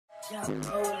Jump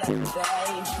like a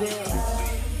baby.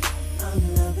 I'm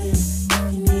loving,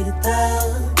 you need a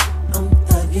thug. I'm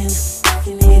thugging,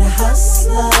 you need a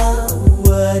hustler.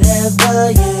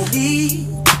 Whatever you need,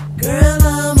 girl,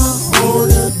 I'ma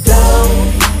hold you down.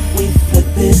 We flip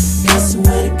it, got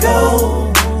somewhere to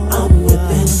go. I'm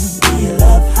whipping, be a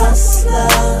love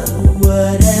hustler.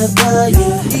 Whatever you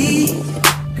need,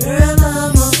 girl,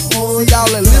 I'ma hold you down.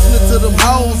 Y'all are listening to them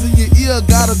hoes in your ear,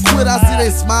 gotta quit. I see they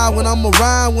smile when I'm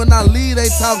around, when I leave they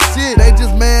talk shit. They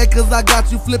just mad cause I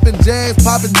got you flipping jags,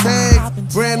 popping tags.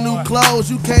 Brand new clothes,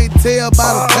 you can't tell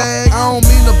by the tag. I don't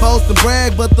mean to boast and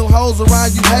brag, but them hoes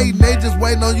around you hating. They just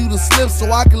waiting on you to slip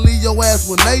so I can leave your ass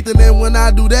with Nathan. And when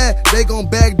I do that, they gon'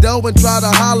 backdoor and try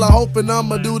to holler, hoping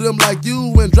I'ma do them like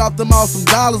you and drop them off some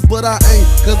dollars. But I ain't,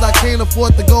 cause I can't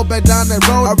afford to go back down that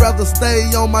road. I'd rather stay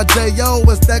on my J.O.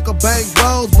 and stack a bank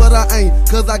rolls. But I ain't,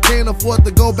 cause I can't afford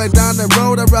to go back down that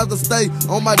road. I'd rather stay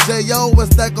on my J.O.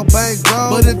 and stack a bank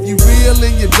rolls. But if you real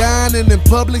and you're dining in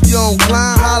public, you don't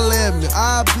climb, holla at me,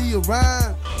 I'll be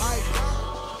around.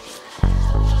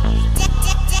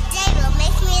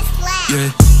 Yeah,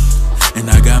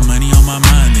 and I got money on my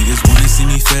mind. Niggas wanna see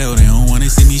me fail, they don't wanna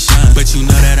see me shine. But you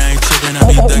know that I ain't trippin', I'll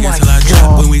be thuggin' till I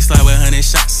drop. When we slide with 100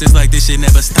 shots, it's like this shit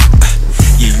never stop.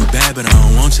 Yeah, you bad, but I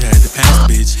don't want you, had to pass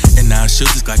the bitch. And now I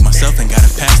shoot just like myself and gotta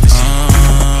pass the shit.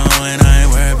 And I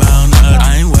ain't worried about nothing.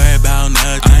 I ain't worried about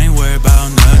nothing. I ain't worried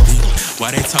about nothing. Why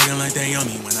they talking like they on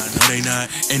me when I know they not?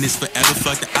 And it's forever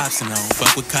fuck the ops and I don't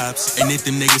fuck with cops. And if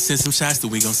them niggas send some shots, then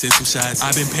we gon' send some shots.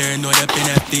 I've been paranoid up in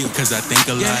that field cause I think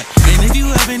a lot. And if you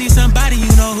ever need somebody,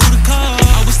 you know who to call.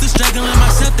 I was still struggling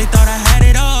myself, they thought I had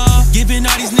it all. Giving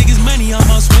all these niggas money,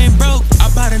 almost went broke. I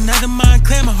bought another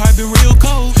Montclair, my heart been real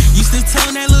cold. You still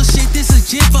telling that little shit, this a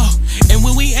jifo. And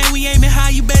when we aiming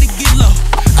high, you better get low.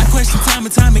 I question time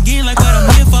and time again like what I'm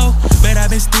here for. But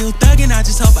I've been still thugging, I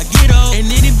just hope I get old. And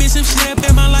then it been some shit up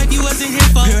in my life you wasn't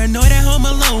here for. Paranoid at home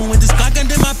alone with this Glock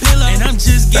under my pillow. And I'm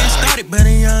just getting started, but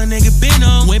a young nigga been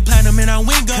on. Went platinum and I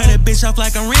went gold. Cut a bitch off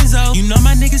like I'm Renzo. You know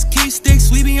my niggas keep sticks,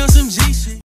 we be on some G shit.